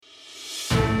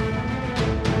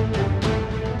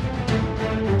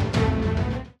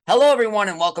Hello, everyone,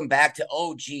 and welcome back to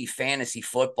OG Fantasy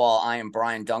Football. I am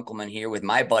Brian Dunkleman here with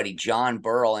my buddy John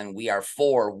Burrell, and we are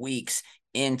 4 weeks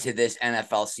into this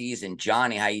NFL season.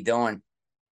 Johnny, how you doing?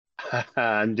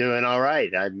 I'm doing all right.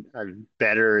 I'm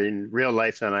better in real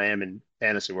life than I am in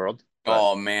fantasy world. But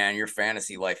Oh man, your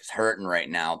fantasy life is hurting right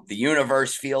now. The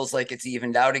universe feels like it's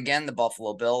evened out again. The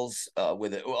Buffalo Bills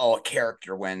with a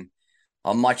character win,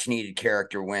 a much needed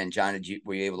character win. John,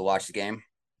 were you able to watch the game?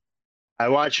 I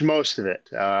watched most of it.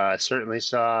 I certainly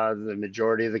saw the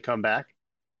majority of the comeback.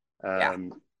 Yeah,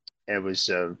 Um, it was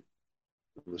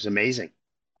amazing.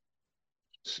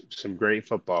 Some great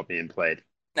football being played.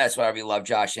 that's why we love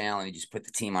Josh Allen. He just put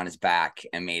the team on his back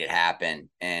and made it happen.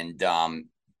 And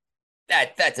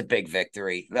that's a big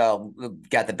victory. Well,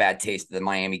 got the bad taste of the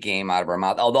Miami game out of our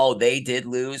mouth. Although they did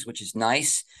lose, which is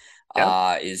nice.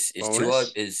 Yep, Is Tua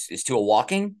bonus. is Tua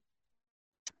walking?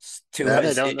 Tua That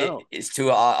I don't know. is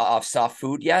Tua off soft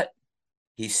food yet?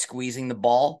 He's squeezing the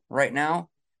ball right now.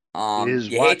 He is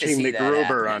You hate to watching see that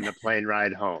McGruber on happen. the plane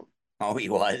ride home. Oh, he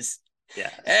was.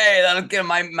 Yes. Hey, that'll get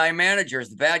my manager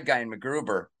is the bad guy in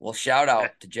McGruber. Well, shout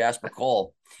out to Jasper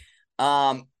Cole.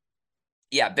 Um,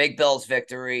 yeah, big Bills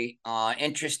victory.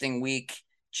 Interesting week.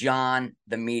 John,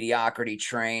 the mediocrity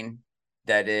train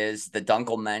that is the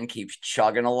Dunklemen keeps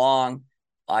chugging along.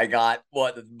 I got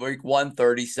what week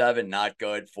 137, not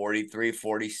good. 43,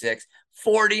 46,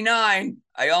 49.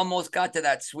 I almost got to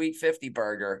that sweet 50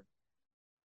 burger.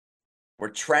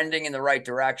 We're trending in the right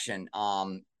direction.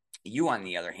 You on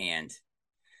the other hand,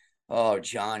 oh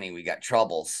Johnny, we got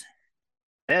troubles.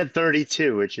 I had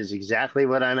 32, which is exactly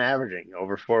what I'm averaging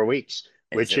over 4 weeks,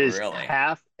 Is which it is really?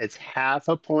 half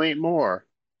a point more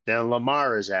than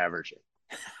Lamar is averaging.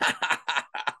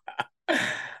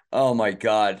 Oh my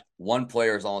God. One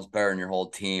player is almost better than your whole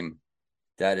team.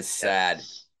 That is sad.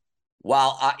 Yes.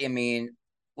 Well, I mean,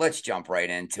 let's jump right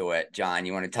into it. John,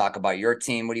 you want to talk about your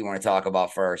team? What do you want to talk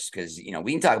about first? Because,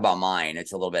 we can talk about mine.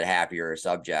 It's a little bit happier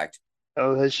subject.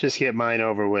 Oh, let's just get mine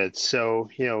over with. So,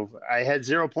 I had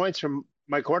 0 points from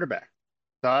my quarterback.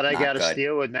 Thought I Not got a good.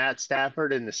 steal with Matt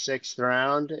Stafford in the sixth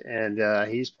round,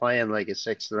 and he's playing like a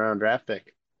sixth round draft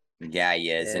pick. Yeah, he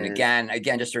is. And And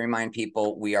again, just to remind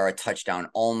people, we are a touchdown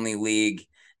only league.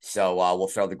 So we'll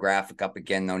throw the graphic up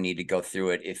again. No need to go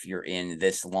through it. If you're in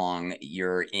this long,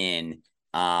 you're in.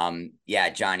 Yeah,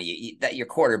 Johnny, that your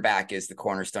quarterback is the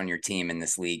cornerstone of your team in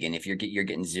this league. And if you're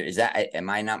getting zero, is that am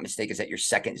I not mistaken? Is that your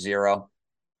second zero?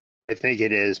 I think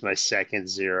it is my second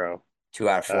zero. 2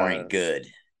 out of 4 Uh, ain't good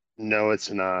no, it's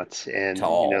not. at And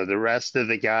all. the rest of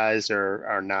the guys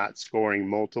are not scoring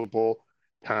multiple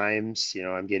times.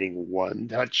 I'm getting one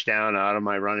touchdown out of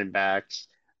my running backs.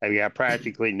 I've got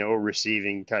practically no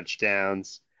receiving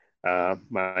touchdowns.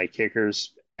 My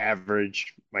kickers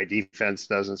average. My defense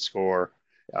doesn't score.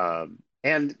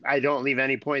 And I don't leave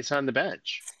any points on the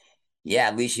bench. Yeah,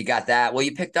 at least you got that. Well,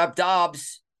 you picked up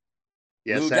Dobbs,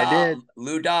 Yes, I did.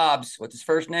 Lou Dobbs. What's his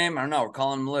first name? I don't know. We're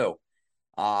calling him Lou.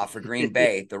 For Green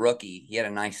Bay, the rookie. He had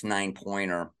a nice 9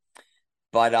 pointer.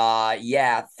 But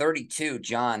yeah, 32,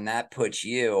 John, that puts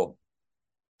you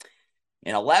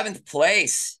in 11th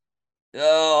place.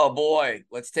 Oh boy,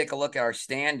 let's take a look at our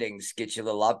standings, get you a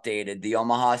little updated. The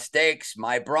Omaha Steaks,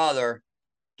 my brother,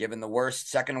 given the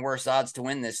second worst odds to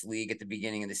win this league at the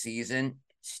beginning of the season,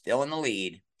 still in the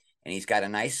lead. And he's got a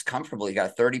nice, comfortable, he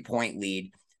got a 30-point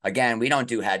lead. Again, we don't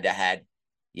do head to head.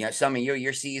 Some of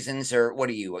your seasons are, what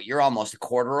are you? You're almost a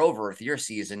quarter over with your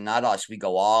season, not us. We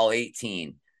go all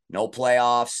 18. No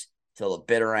playoffs till the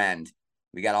bitter end.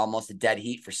 We got almost a dead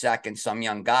heat for second. Some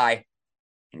young guy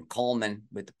in Coleman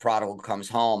with the prodigal comes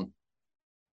home.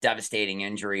 Devastating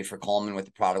injury for Coleman with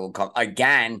the prodigal come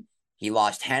again. He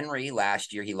lost Henry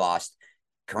last year. He lost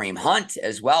Kareem Hunt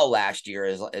as well last year,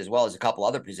 as well as a couple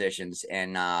other positions.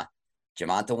 And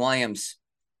Javonte Williams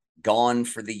gone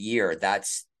for the year.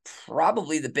 That's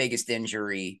probably the biggest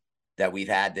injury that we've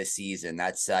had this season.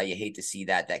 That's you hate to see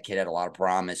that. That kid had a lot of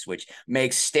promise, which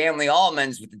makes Stanley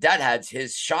Almonds with the Deadheads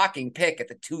his shocking pick at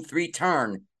the 2-3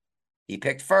 turn. He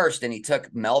picked first, and he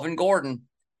took Melvin Gordon,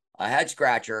 a head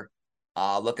scratcher,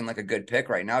 looking like a good pick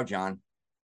right now, John.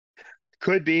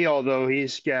 Could be, although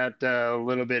he's got a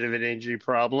little bit of an injury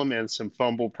problem and some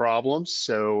fumble problems.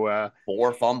 So,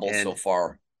 4 fumbles so and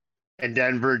far. and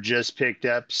Denver just picked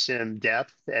up some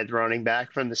depth at running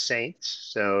back from the Saints,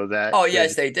 so that Oh,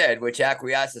 yes, could. they did, which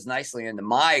acquiesces nicely into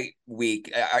my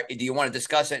week. Do you want to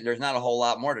discuss it? There's not a whole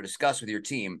lot more to discuss with your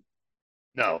team,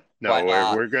 No, no,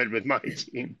 but we're good with my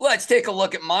team. let's take a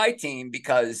look at my team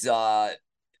because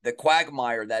the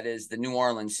quagmire that is the New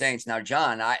Orleans Saints. Now,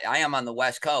 John, I am on the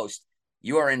West Coast.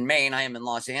 You are in Maine. I am in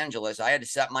Los Angeles. I had to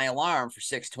set my alarm for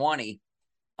 6:20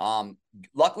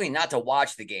 Luckily not to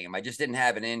watch the game. I just didn't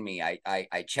have it in me.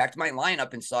 I checked my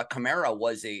lineup and saw Kamara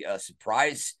was a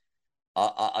surprise,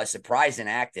 a surprise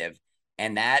inactive.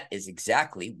 And that is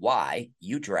exactly why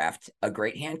you draft a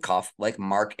great handcuff like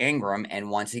Mark Ingram.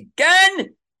 And once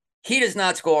again, he does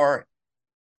not score.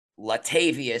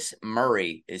 Latavius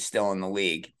Murray is still in the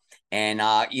league. And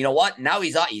you know what? Now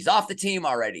he's off the team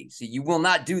already. So you will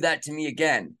not do that to me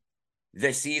again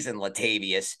this season,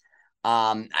 Latavius.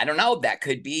 I don't know. That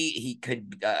could be, he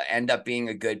could end up being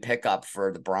a good pickup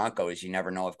for the Broncos. You never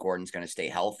know if Gordon's going to stay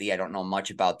healthy. I don't know much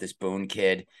about this Boone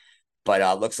kid,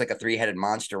 but looks like a three-headed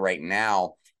monster right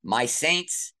now. My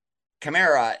Saints,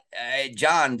 Kamara,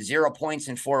 John, 0 points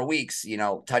in 4 weeks,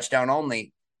 touchdown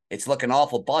only. It's looking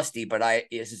awful busty, but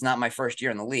this is not my first year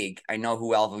in the league. I know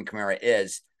who Alvin Kamara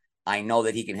is. I know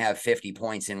that he can have 50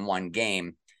 points in one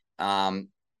game.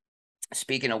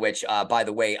 Speaking of which, by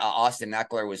the way, Austin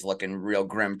Eckler was looking real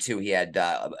grim too. He had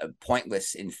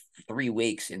pointless in 3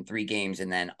 weeks in 3 games,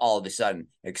 and then all of a sudden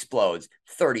explodes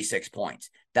 36 points.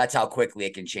 That's how quickly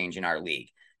it can change in our league.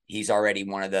 He's already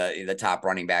one of the top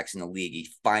running backs in the league. He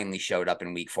finally showed up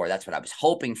in week 4. That's what I was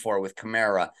hoping for with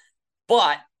Kamara.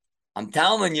 But I'm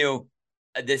telling you,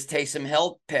 this Taysom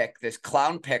Hill pick, this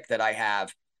clown pick that I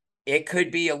have, it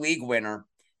could be a league winner.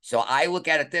 So I look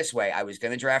at it this way. I was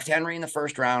going to draft Henry in the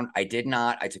first round. I did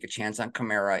not. I took a chance on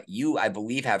Kamara. You, I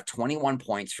believe, have 21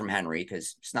 points from Henry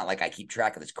because it's not like I keep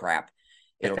track of this crap.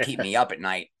 It'll keep me up at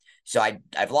night. So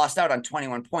I've lost out on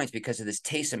 21 points because of this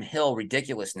Taysom Hill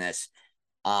ridiculousness,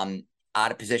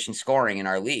 out of position scoring in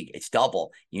our league. It's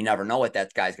double. You never know what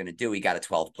that guy's going to do. He got a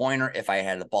 12-pointer. If I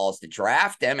had the balls to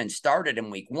draft him and started him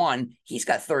week 1, he's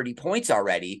got 30 points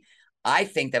already. I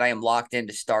think that I am locked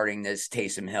into starting this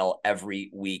Taysom Hill every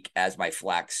week as my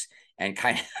flex, and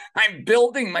I'm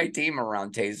building my team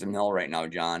around Taysom Hill right now,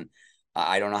 John.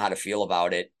 I don't know how to feel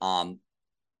about it.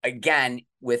 Again,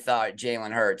 with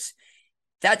Jalen Hurts,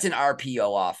 that's an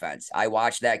RPO offense. I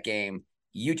watched that game.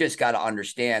 You just got to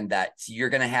understand that you're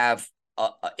going to have,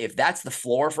 if that's the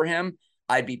floor for him,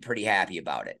 I'd be pretty happy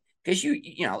about it. Because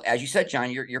you know, as you said, John,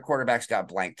 your quarterback's got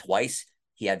blanked twice.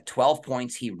 He had 12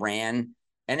 points. He ran.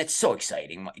 And it's so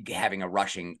exciting having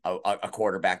a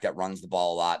quarterback that runs the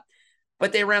ball a lot.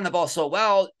 But they ran the ball so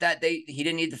well that he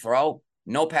didn't need to throw.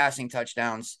 No passing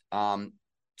touchdowns.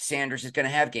 Sanders is going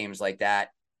to have games like that.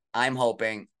 I'm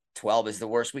hoping 12 is the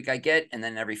worst week I get, and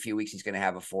then every few weeks he's going to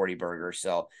have a 40 burger.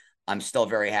 So I'm still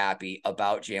very happy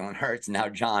about Jalen Hurts. Now,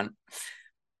 John,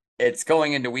 it's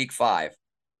going into week 5.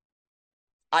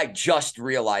 I just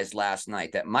realized last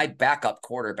night that my backup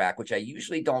quarterback, which I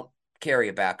usually don't carry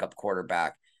a backup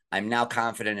quarterback, I'm now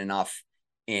confident enough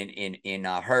in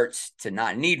Hurts to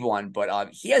not need one, but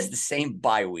he has the same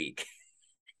bye week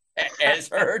as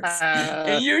Hurts.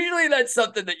 And usually that's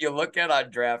something that you look at on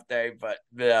draft day, but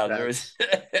yeah, there was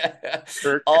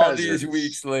all these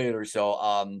weeks later.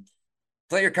 So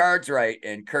play your cards right,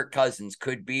 and Kirk Cousins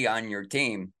could be on your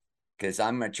team because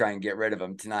I'm going to try and get rid of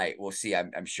him tonight. We'll see.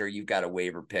 I'm sure you've got a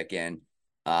waiver pick in.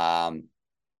 But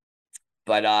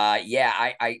yeah,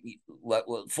 I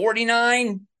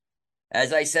 49,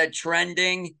 as I said,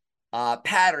 trending.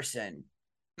 Patterson,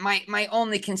 my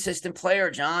only consistent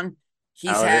player, John.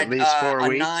 He's out had at least 4 a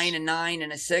weeks. 9, a 9,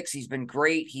 and a 6. He's been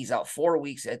great. He's out 4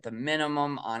 weeks at the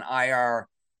minimum on IR.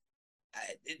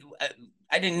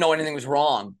 I didn't know anything was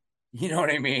wrong. You know what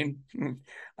I mean?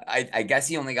 I guess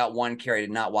he only got 1 carry. I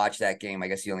did not watch that game. I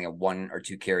guess he only got 1 or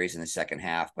 2 carries in the second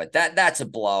half, but that's a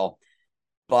blow.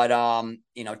 But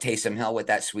Taysom Hill with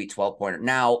that sweet 12-pointer.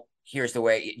 Now, here's the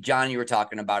way, John, you were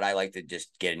talking about, I like to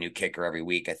just get a new kicker every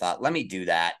week. I thought, let me do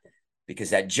that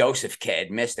because that Joseph kid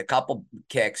missed a couple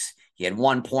kicks. He had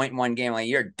 1 point in one game. Like,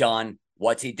 you're done.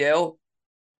 What's he do?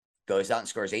 Goes out and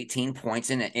scores 18 points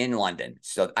in London.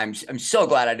 So I'm so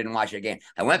glad I didn't watch the game.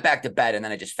 I went back to bed and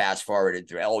then I just fast forwarded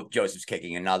through. Oh, Joseph's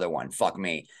kicking another one. Fuck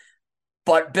me.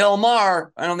 But Bill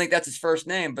Maher, I don't think that's his first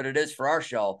name, but it is for our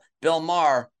show. Bill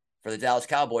Maher for the Dallas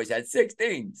Cowboys had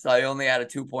 16. So I only had a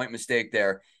 2-point mistake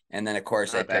there. And then, of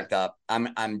course, I picked up.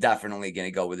 I'm definitely going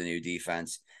to go with a new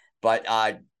defense. But,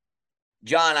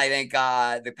 John, I think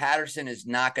the Patterson is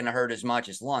not going to hurt as much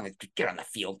as long as get on the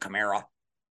field, Kamara.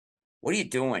 What are you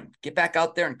doing? Get back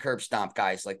out there and curb stomp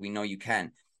guys like we know you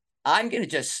can. I'm going to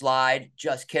just slide,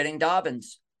 just kidding,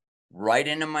 Dobbins right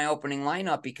into my opening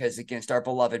lineup because against our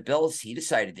beloved Bills, he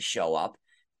decided to show up.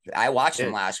 I watched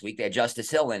him last week. They had Justice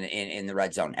Hill in the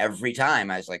red zone every time.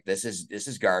 I was like, this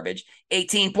is garbage.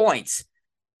 18 points.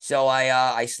 So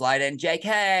I slide in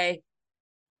JK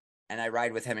and I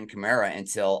ride with him and Kamara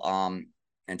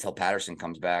until Patterson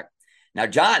comes back. Now,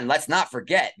 John, let's not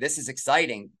forget, this is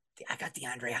exciting. I got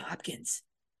DeAndre Hopkins.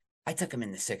 I took him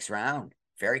in the 6th round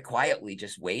very quietly,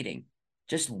 just waiting.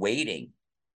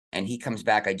 And he comes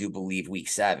back, I do believe, week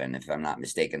 7, if I'm not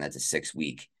mistaken. That's a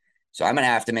 6-week. So I'm going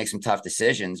to have to make some tough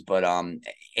decisions. But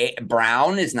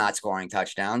Brown is not scoring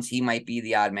touchdowns. He might be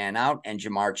the odd man out. And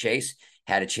Jamar Chase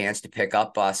had a chance to pick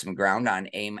up some ground on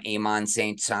Amon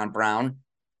St. Brown,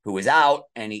 who was out,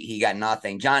 and he got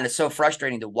nothing. John, it's so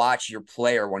frustrating to watch your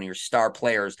player, one of your star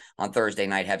players, on Thursday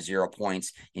night have 0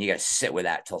 points, and you got to sit with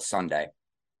that till Sunday.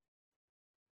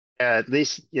 At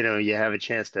least, you have a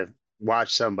chance to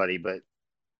watch somebody, but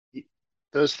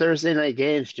those Thursday night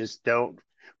games just don't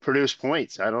produce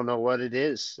points. I don't know what it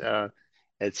is.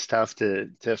 It's tough to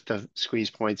squeeze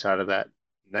points out of that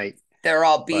night. They're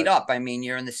all beat up. I mean,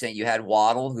 you're in the same. You had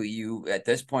Waddle, who you at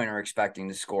this point are expecting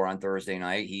to score on Thursday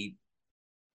night. He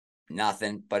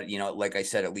nothing, but like I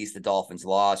said, at least the Dolphins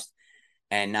lost,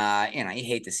 and you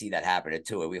hate to see that happen to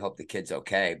Tua. We hope the kid's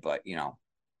okay, but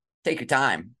take your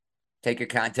time, take your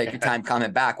time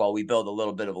coming back while we build a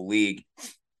little bit of a league.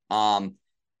 Now,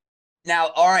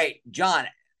 all right, John.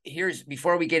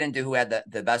 Before we get into who had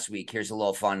the best week, here's a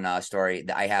little fun story.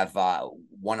 I have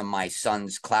one of my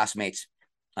son's classmates.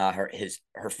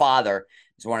 Her father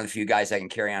is one of the few guys I can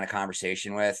carry on a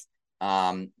conversation with.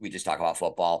 We just talk about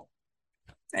football.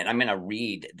 And I'm going to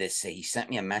read this. He sent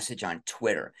me a message on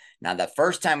Twitter. Now, the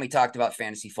first time we talked about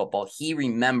fantasy football, he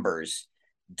remembers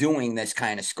doing this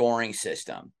kind of scoring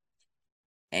system.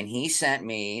 And he sent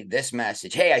me this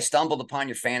message. Hey, I stumbled upon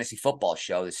your fantasy football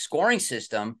show. The scoring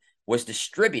system was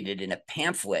distributed in a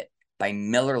pamphlet by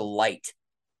Miller Lite.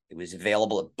 It was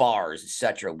available at bars,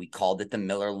 etc. We called it the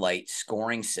Miller Lite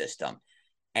scoring system.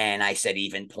 And I said,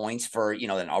 even points for,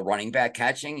 a running back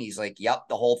catching. He's like, yep,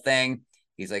 the whole thing.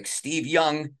 He's like, Steve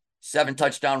Young, 7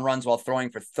 touchdown runs while throwing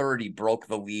for 30, broke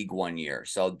the league one year.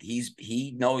 So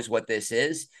he knows what this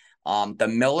is. The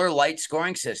Miller Lite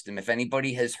scoring system, if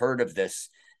anybody has heard of this,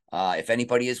 if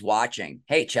anybody is watching,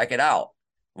 hey, check it out.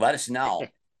 Let us know.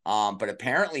 But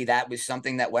apparently that was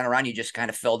something that went around. You just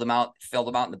kind of filled them out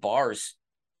in the bars.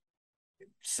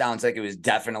 Sounds like it was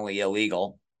definitely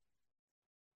illegal.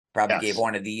 Probably gave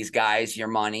one of these guys your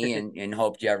money and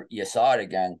hoped you saw it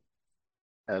again.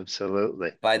 Absolutely.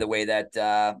 By the way,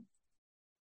 that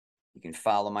you can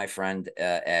follow my friend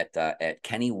at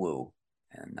Kenny Wu,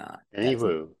 and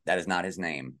that is not his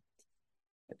name,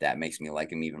 but that makes me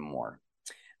like him even more.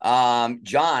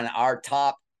 John, our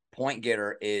top point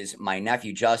getter is my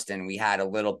nephew Justin. We had a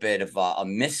little bit of a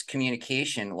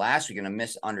miscommunication last week and a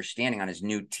misunderstanding on his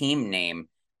new team name.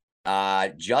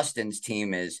 Justin's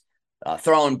team is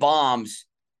Throwing Bombs,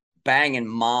 Banging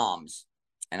Moms.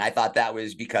 And I thought that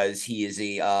was because he is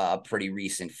a pretty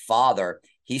recent father.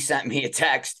 He sent me a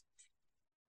text.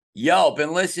 Yo,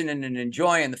 been listening and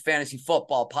enjoying the fantasy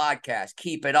football podcast.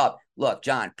 Keep it up. Look,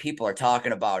 John, people are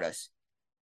talking about us.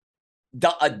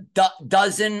 A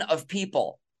dozen of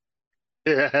people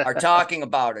are talking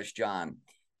about us, John.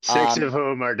 6 of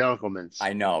whom are Dunklemans.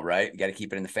 I know, right? You got to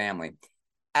keep it in the family.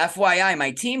 FYI,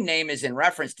 my team name is in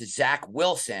reference to Zach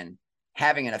Wilson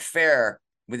having an affair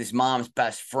with his mom's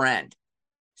best friend.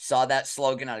 Saw that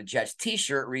slogan on a Jets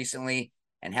t-shirt recently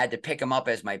and had to pick him up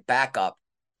as my backup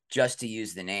just to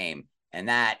use the name. And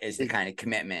that is the kind of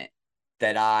commitment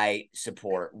that I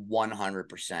support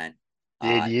 100%.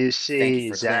 Did you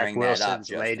see Zach Wilson's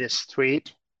latest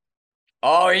tweet?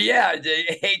 Oh, yeah.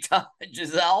 Hey, Tom,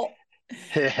 Giselle.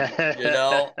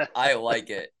 I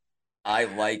like it.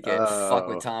 Fuck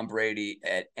with Tom Brady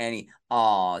at any.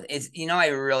 It's I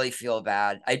really feel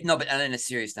bad. But in a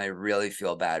serious note, I really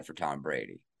feel bad for Tom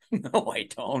Brady. No, I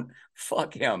don't.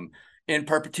 Fuck him in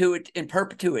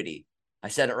perpetuity. I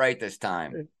said it right this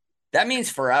time. That means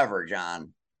forever,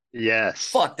 John. Yes.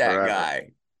 Fuck that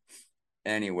guy.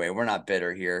 Anyway, we're not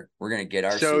bitter here. We're gonna get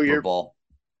our Super Bowl.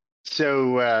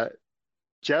 So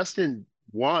Justin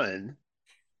won.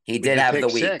 He did have the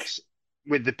week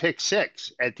with the pick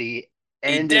 6 at the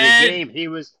end of the game.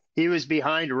 He was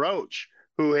behind Roach,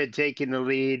 who had taken the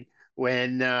lead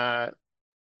when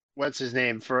what's his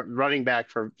name for running back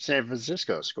for San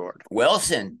Francisco scored.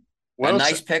 Wilson. A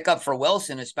nice pickup for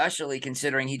Wilson, especially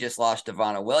considering he just lost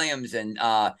Devonta Williams, and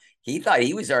he thought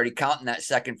he was already counting that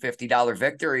second $50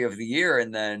 victory of the year,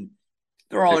 and then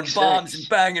throwing bombs and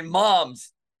banging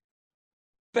moms,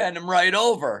 bend him right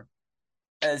over,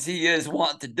 as he is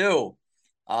wont to do.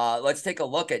 Let's take a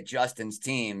look at Justin's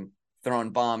team, Throwing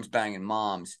Bombs, Banging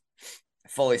Moms. I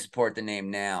fully support the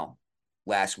name now.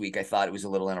 Last week, I thought it was a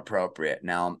little inappropriate.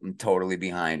 Now I'm totally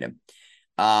behind him.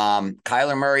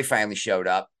 Kyler Murray finally showed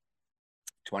up.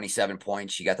 27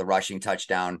 points. She got the rushing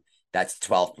touchdown. That's the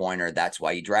 12-pointer. That's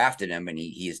why you drafted him, and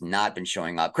he has not been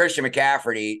showing up. Christian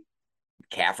McCaffrey.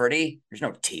 There's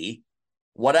no T.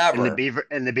 Whatever.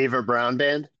 And the Beaver Brown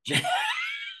band.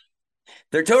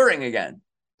 They're touring again.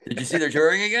 Did you see they're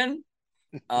touring again?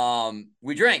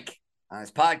 We drink on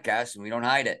this podcast and we don't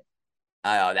hide it.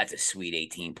 Oh, that's a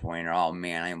sweet 18-pointer. Oh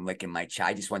man, I am licking my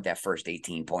I just want that first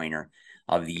 18-pointer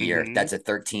of the year. Mm-hmm. That's a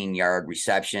 13-yard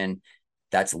reception.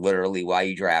 That's literally why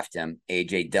you draft him.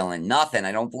 AJ Dillon, nothing.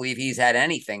 I don't believe he's had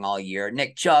anything all year.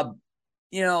 Nick Chubb,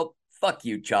 fuck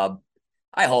you, Chubb.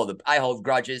 I hold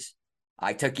grudges.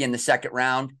 I took you in the second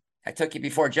round. I took you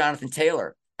before Jonathan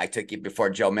Taylor. I took you before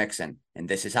Joe Mixon. And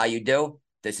this is how you do.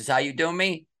 This is how you do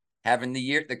me. Having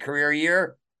the career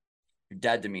year. You're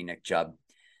dead to me, Nick Chubb.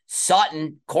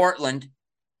 Sutton, Cortland,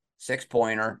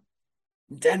 6-pointer.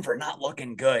 Denver not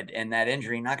looking good, and that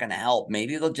injury not going to help.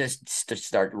 Maybe they'll just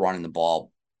start running the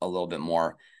ball a little bit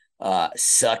more.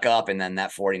 Suck up, and then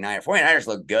that 49ers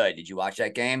look good. Did you watch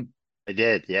that game? I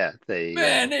did, yeah. They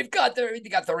got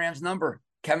the Rams number.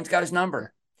 Kevin's got his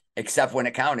number, except when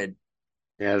it counted.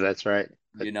 Yeah, that's right.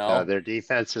 But, their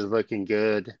defense is looking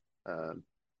good.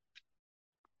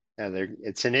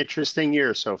 It's an interesting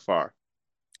year so far.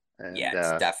 And, yeah,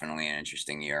 it's definitely an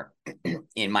interesting year.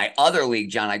 In my other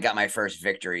league, John, I got my first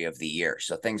victory of the year,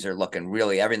 so things are looking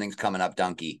everything's coming up,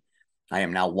 Donkey. I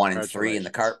am now 1-3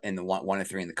 in the one and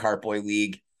three in the Cartboy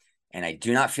League, and I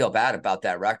do not feel bad about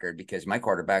that record because my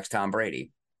quarterback's Tom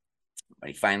Brady. But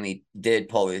he finally did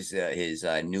pull his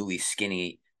newly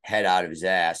skinny head out of his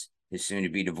ass, his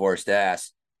soon-to-be divorced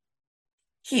ass.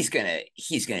 He's gonna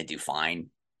do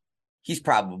fine. He's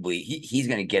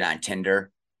gonna get on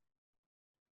Tinder.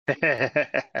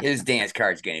 His dance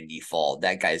card's going to be full.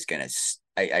 That guy's going to.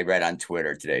 I read on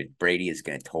Twitter today. Brady is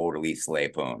going to totally slay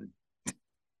Poon.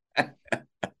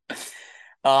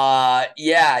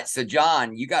 Yeah. So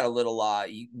John, you got a little.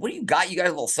 What do you got? You got a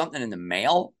little something in the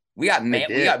mail. We got mail.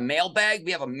 We got mailbag.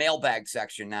 We have a mailbag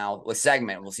section now. A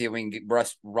segment. We'll see if we can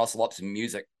rustle up some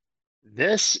music.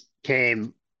 This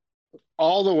came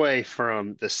all the way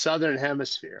from the Southern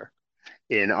Hemisphere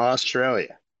in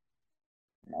Australia.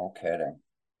 No kidding.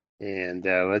 And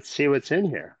let's see what's in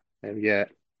here. I've got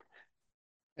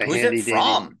Who's it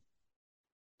from?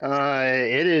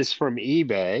 It is from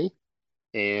eBay,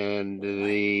 and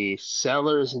the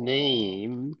seller's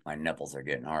name. My nipples are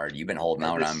getting hard. You've been holding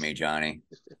out on me, Johnny.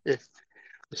 The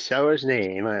seller's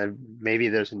name. Maybe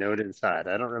there's a note inside.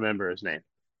 I don't remember his name.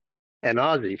 An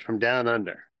Aussie from down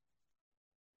under.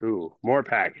 Ooh, more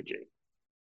packaging.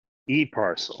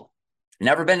 E-parcel.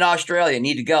 Never been to Australia.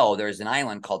 Need to go. There's an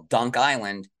island called Dunk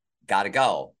Island. Gotta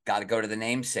go. Gotta go to the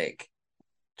namesake.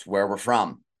 It's where we're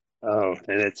from. Oh,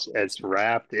 and it's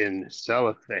wrapped in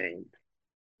cellophane.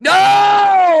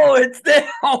 No, it's there.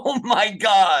 Oh my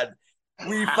God.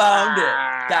 We found it.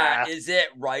 That is it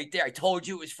right there. I told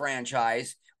you it was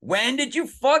franchise. When did you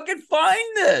fucking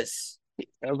find this?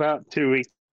 About 2 weeks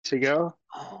ago.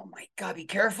 Oh my God, be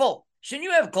careful. Shouldn't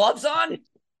you have gloves on?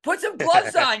 Put some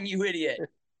gloves on, you idiot.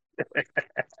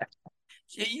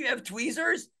 You have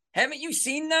tweezers? Haven't you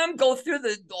seen them go through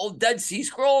the old Dead Sea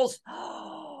Scrolls?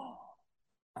 Oh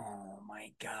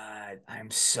my God. I'm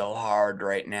so hard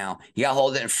right now. You gotta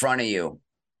hold it in front of you.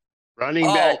 Running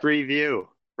back review.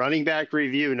 Running back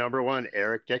review. Number 1,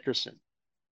 Eric Dickerson.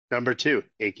 Number 2,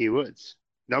 Icky Woods.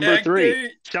 Number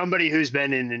 3, somebody who's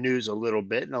been in the news a little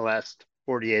bit in the last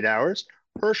 48 hours,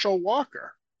 Herschel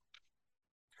Walker.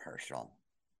 Herschel,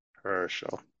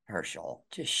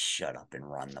 just shut up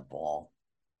and run the ball.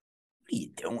 What are you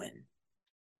doing?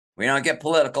 We don't get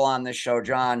political on this show,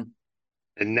 John.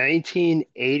 The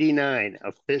 1989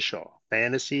 official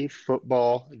Fantasy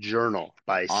Football Journal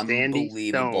by Sandy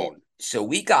Stone. So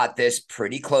we got this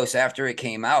pretty close after it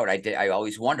came out. I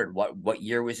always wondered what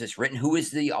year was this written? Who is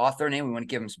the author name? We want to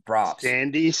give him some props.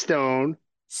 Sandy Stone.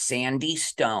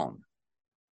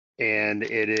 And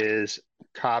it is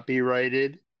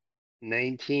copyrighted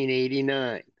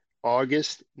 1989,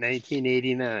 August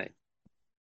 1989.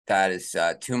 That is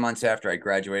 2 months after I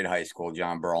graduated high school,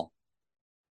 John Burrell.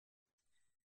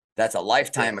 That's a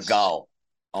lifetime ago.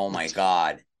 Oh my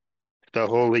God. The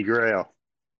Holy Grail.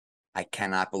 I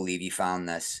cannot believe you found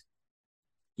this.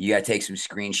 You got to take some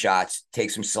screenshots,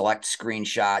 take some select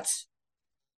screenshots.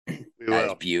 That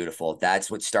is beautiful.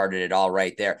 That's what started it all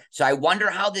right there. So I wonder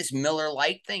how this Miller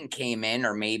Lite thing came in,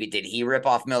 or maybe did he rip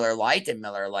off Miller Lite? Did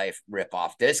Miller Lite rip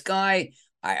off this guy?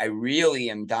 I really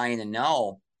am dying to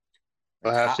know.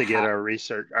 We'll have to get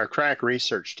our crack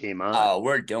research team on. Oh,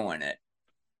 we're doing it.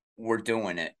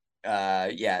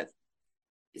 Yeah.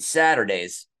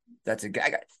 Saturdays. That's a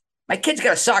guy. My kid's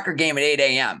got a soccer game at 8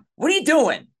 a.m. What are you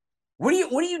doing? What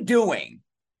are you doing?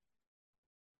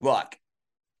 Look,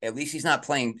 at least he's not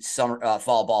playing summer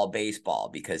fall ball baseball,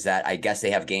 because that, I guess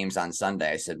they have games on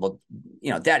Sunday. I said, well,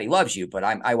 Daddy loves you, but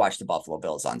I watch the Buffalo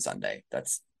Bills on Sunday.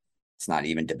 It's not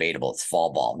even debatable. It's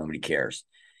fall ball. Nobody cares.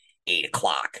 8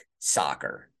 o'clock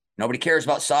soccer. Nobody cares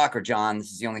about soccer, John.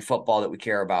 This is the only football that we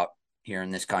care about here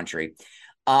in this country.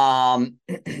 Let's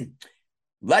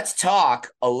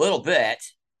talk a little bit.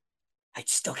 I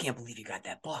still can't believe you got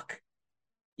that book.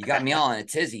 You got me all in a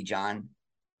tizzy, John.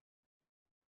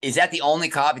 Is that the only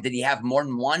copy? Did he have more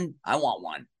than one? I want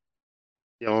one.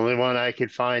 The only one I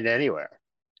could find anywhere.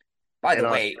 By in the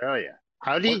way, Australia.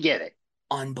 How do you get it?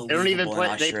 Unbelievable. They don't even play.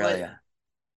 In Australia.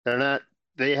 They're not.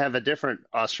 They have a different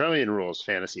Australian rules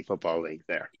fantasy football league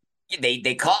there.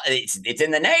 They call it's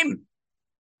in the name.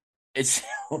 It's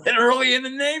literally in the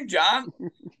name, John.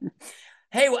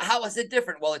 Hey, how is it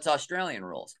different? Well, it's Australian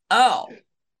rules. Oh,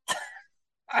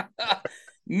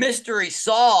 mystery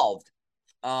solved.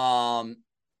 By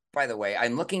the way,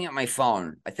 I'm looking at my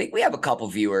phone. I think we have a couple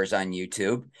viewers on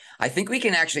YouTube. I think we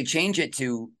can actually change it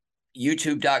to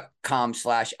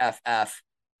youtube.com/FF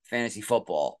fantasy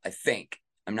football. I think.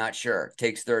 I'm not sure. It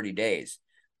takes 30 days.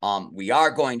 We are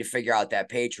going to figure out that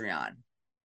Patreon.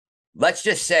 Let's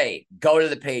just say, go to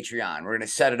the Patreon. We're going to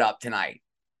set it up tonight.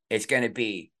 It's going to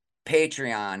be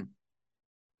Patreon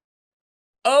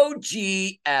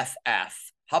OGFF.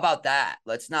 How about that?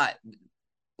 Let's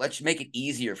make it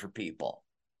easier for people.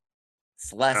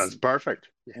 It's less. Sounds perfect.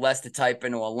 Less to type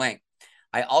into a link.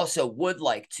 I also would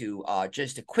like to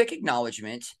just a quick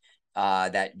acknowledgement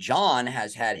that John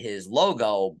has had his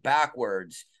logo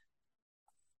backwards.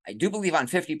 I do believe on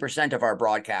 50% of our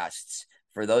broadcasts.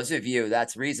 For those of you,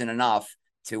 that's reason enough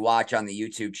to watch on the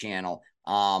YouTube channel.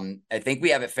 I think we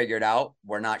have it figured out.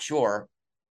 We're not sure.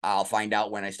 I'll find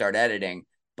out when I start editing.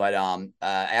 But I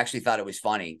actually thought it was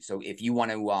funny. So if you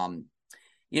want to,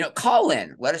 call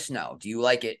in, let us know. Do you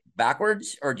like it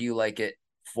backwards or do you like it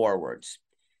forwards?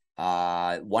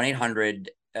 1-800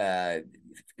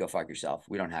 go fuck yourself.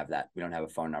 We don't have that. We don't have a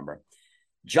phone number.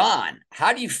 John,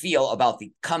 how do you feel about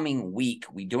the coming week?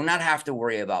 We do not have to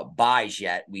worry about buys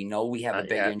yet. We know we have a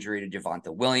big injury to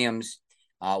Javonte Williams.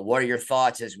 What are your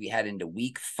thoughts as we head into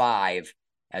week 5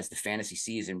 as the fantasy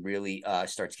season really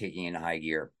starts kicking into high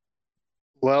gear?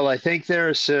 Well, I think there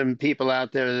are some people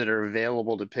out there that are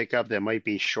available to pick up that might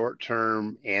be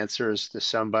short-term answers to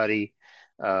somebody.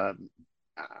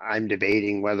 I'm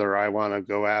debating whether I want to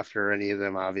go after any of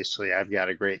them. Obviously, I've got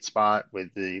a great spot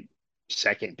with the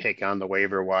second pick on the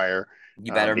waiver wire.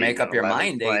 You better make up your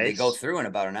mind. They go through in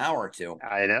about an hour or two.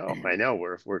 I know.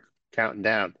 We're counting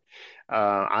down.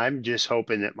 I'm just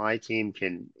hoping that my team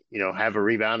can, have a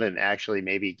rebound and actually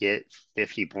maybe get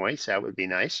 50 points. That would be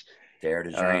nice. Dare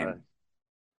to dream.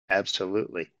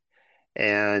 Absolutely.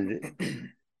 And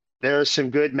there are some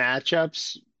good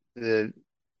matchups. The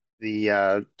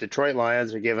Detroit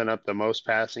Lions are giving up the most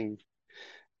passing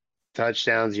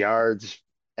touchdowns, yards,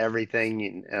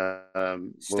 everything.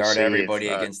 Start everybody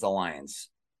against the Lions.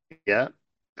 Yeah.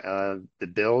 The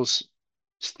Bills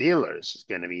Steelers is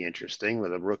going to be interesting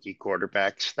with a rookie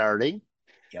quarterback starting.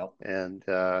 Yep. And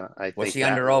I think what's the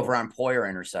under over on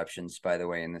Poyer interceptions, by the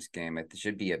way, in this game? It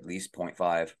should be at least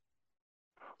 0.5.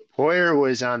 Poyer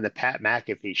was on the Pat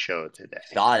McAfee show today.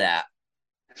 Saw that.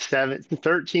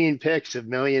 13 picks of $1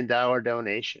 million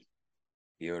donation.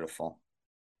 Beautiful.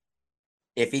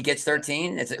 If he gets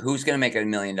 13, who's going to make a $1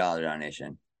 million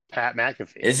donation? Pat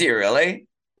McAfee. Is he really?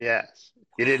 Yes.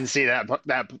 You didn't see that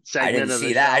segment? I didn't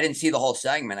see that. Show? I didn't see the whole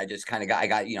segment. I just kind of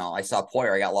I saw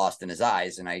Poyer. I got lost in his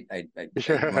eyes, and I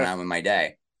went on with my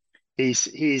day.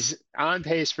 He's on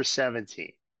pace for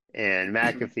 17, and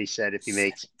McAfee said if he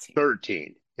makes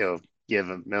 13, he'll give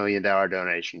a $1 million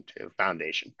donation to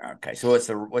foundation. Okay, so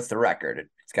what's the record?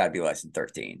 It's got to be less than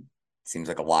 13. Seems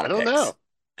like a lot of picks. I don't know.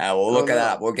 We'll look it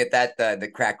up. We'll get that the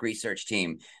crack research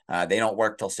team. They don't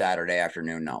work till Saturday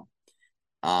afternoon. No.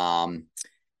 I'm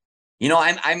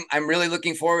really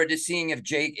looking forward to seeing if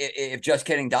Just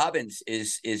Kidding Dobbins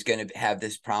is going to have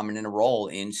this prominent role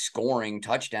in scoring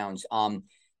touchdowns.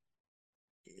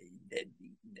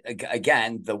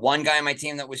 Again, the one guy on my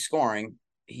team that was scoring,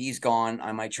 he's gone.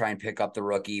 I might try and pick up the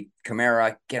rookie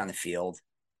Kamara, get on the field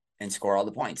and score all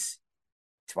the points.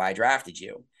 That's why I drafted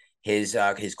you. His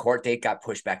court date got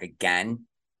pushed back again.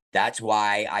 That's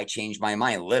why I changed my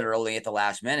mind literally at the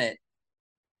last minute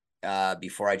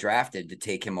before I drafted to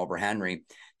take him over Henry.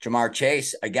 Jamar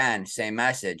Chase, again, same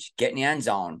message. Get in the end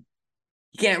zone.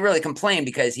 You can't really complain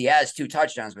because he has 2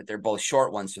 touchdowns, but they're both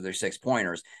short ones, so they're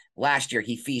 6-pointers. Last year,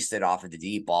 he feasted off of the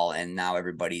deep ball, and now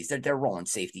they're rolling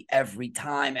safety every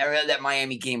time. That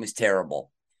Miami game was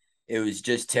terrible. It was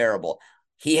just terrible.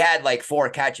 He had like 4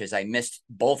 catches. I missed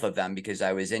both of them because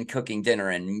I was in cooking dinner,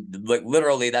 and like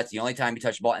literally that's the only time he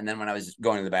touched the ball. And then when I was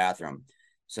going to the bathroom.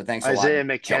 So thanks a lot, Isaiah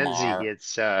McKenzie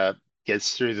Jamar.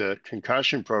 gets through the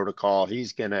concussion protocol.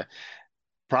 He's gonna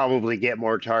probably get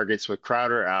more targets with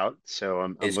Crowder out. So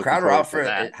I'm Is looking Crowder out forward to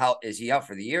for that. how is he out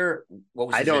for the year? What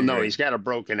was I his don't know. injury? He's got a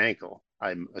broken ankle.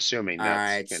 I'm assuming All that's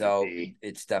right, going to so be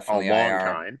it's a definitely long IR,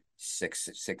 time.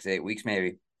 8 weeks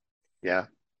maybe. Yeah.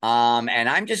 And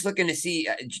I'm just looking to see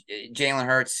Jalen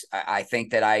Hurts. I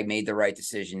think that I made the right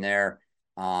decision there.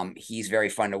 He's very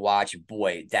fun to watch.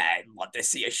 Boy, I'd love to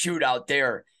see a shootout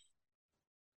there.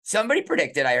 Somebody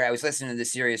predicted, I was listening to the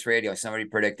Sirius radio. Somebody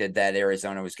predicted that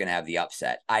Arizona was going to have the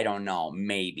upset. I don't know.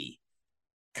 Maybe.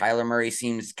 Kyler Murray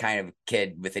seems kind of a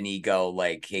kid with an ego.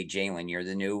 Like, hey, Jalen, you're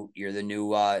the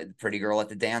new pretty girl at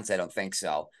the dance. I don't think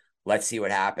so. Let's see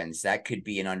what happens. That could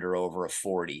be an under over of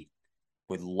 40.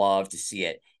 Would love to see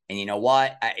it. And you know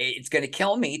what? It's going to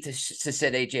kill me to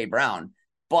sit AJ Brown.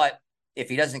 But if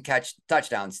he doesn't catch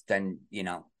touchdowns, then,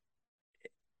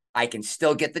 I can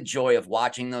still get the joy of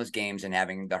watching those games and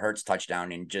having the Hurts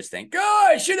touchdown and just think, oh,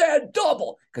 I should have had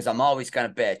double, because I'm always going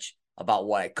to bitch about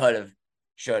what I could have,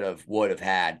 should have, would have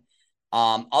had.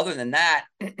 Other than that,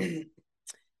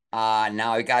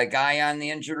 now I got a guy on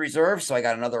the injured reserve, so I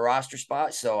got another roster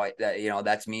spot. So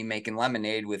that's me making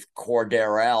lemonade with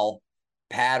Cordarrelle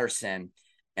Patterson,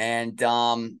 and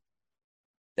I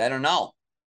don't know.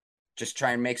 Just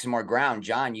try and make some more ground.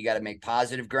 John, you got to make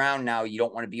positive ground now. You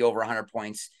don't want to be over 100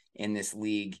 points in this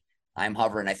league. I'm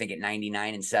hovering, I think, at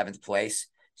 99 in 7th place.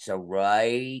 So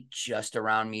right just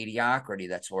around mediocrity.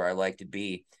 That's where I like to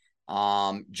be.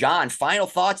 John, final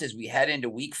thoughts as we head into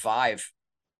week 5.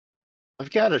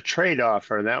 I've got a trade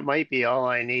offer. That might be all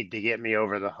I need to get me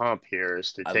over the hump here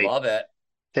is to I take love it.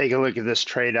 take a look at this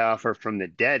trade offer from the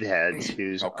Deadheads,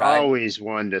 who's Okay. always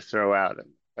one to throw out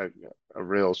a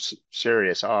real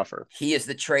serious offer. He is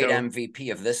the trade So, MVP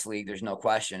of this league. There's no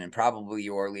question, and probably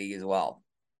your league as well.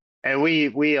 and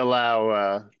we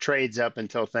allow trades up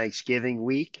until Thanksgiving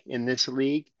week in this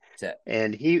league. That's it.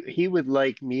 And he would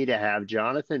like me to have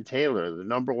Jonathan Taylor, the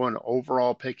number 1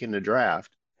 overall pick in the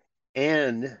draft,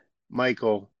 and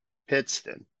Michael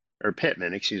Pittston or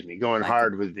Pittman, excuse me, going Michael.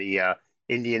 hard with the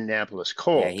Indianapolis Yeah,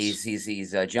 Colts.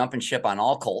 he's jumping ship on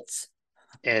all Colts.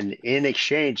 And in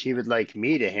exchange, he would like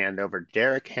me to hand over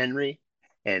Derrick Henry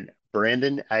and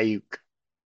Brandon Ayuk.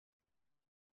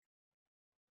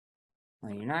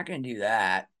 Well, you're not going to do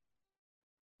that.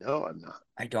 No, I'm not.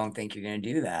 I don't think you're going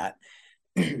to do that.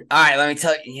 All right, let me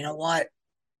tell you. You know what?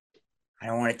 I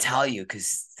don't want to tell you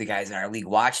because the guys in our league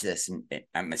watch this, and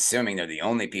I'm assuming they're the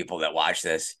only people that watch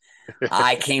this.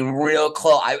 I came real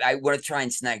close. I want to try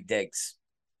and snag Diggs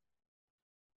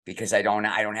because I don't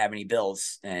have any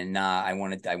bills, and I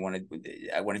want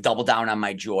to double down on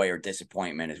my joy or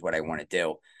disappointment is what I want to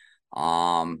do.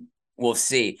 We'll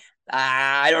see.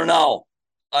 I don't know.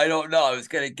 I don't know. I was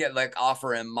gonna get like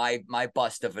offer him my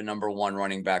bust of a number 1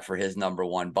 running back for his number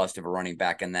 1 bust of a running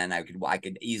back, and then I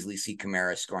could easily see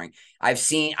Kamara scoring. I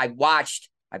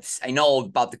know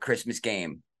about the Christmas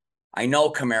game. I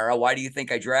know Kamara. Why do you think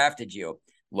I drafted you?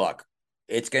 Look,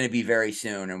 it's going to be very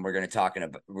soon, and we're going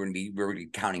to be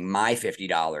counting my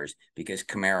 $50 because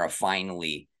Kamara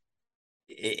finally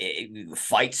it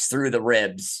fights through the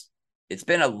ribs. It's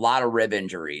been a lot of rib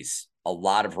injuries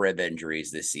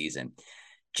this season.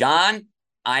 John,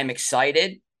 I'm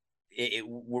excited.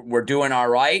 We're doing all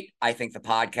right. I think the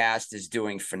podcast is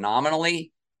doing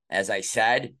phenomenally. As I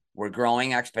said, we're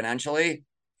growing exponentially.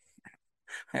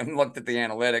 I haven't looked at the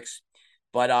analytics,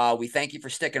 but we thank you for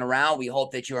sticking around. We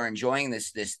hope that you are enjoying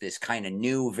this kind of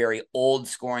new, very old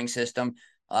scoring system.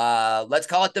 Let's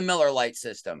call it the Miller Lite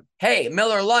system. Hey,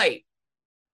 Miller Lite,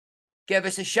 give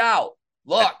us a shout.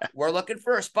 Look, we're looking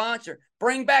for a sponsor.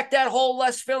 Bring back that whole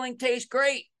less filling tastes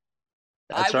great.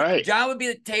 That's right. John would be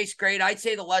the taste great. I'd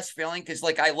say the less filling because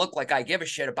like I look like I give a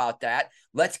shit about that.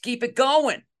 Let's keep it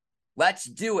going. Let's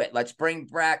do it. Let's bring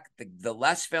back the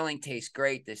less filling tastes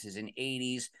great. This is an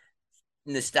 80s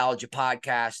nostalgia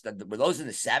podcast. Were those in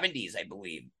the 70s, I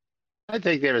believe. I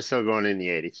think they were still going in the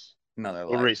 80s. Miller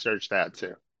We'll Lite. research that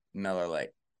too. Miller Lite.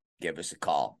 Give us a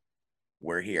call.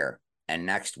 We're here. And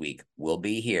next week, we'll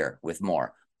be here with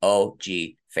more OG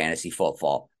Fantasy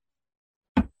Football.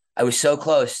 I was so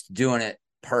close to doing it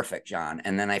perfect, John.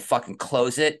 And then I fucking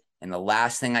close it. And the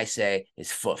last thing I say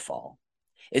is football.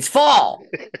 It's fall.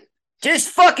 Just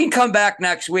fucking come back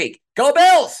next week. Go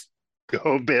Bills.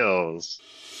 Go Bills.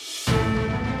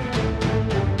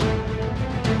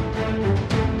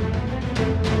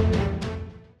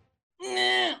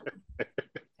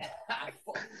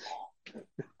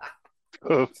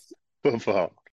 Football.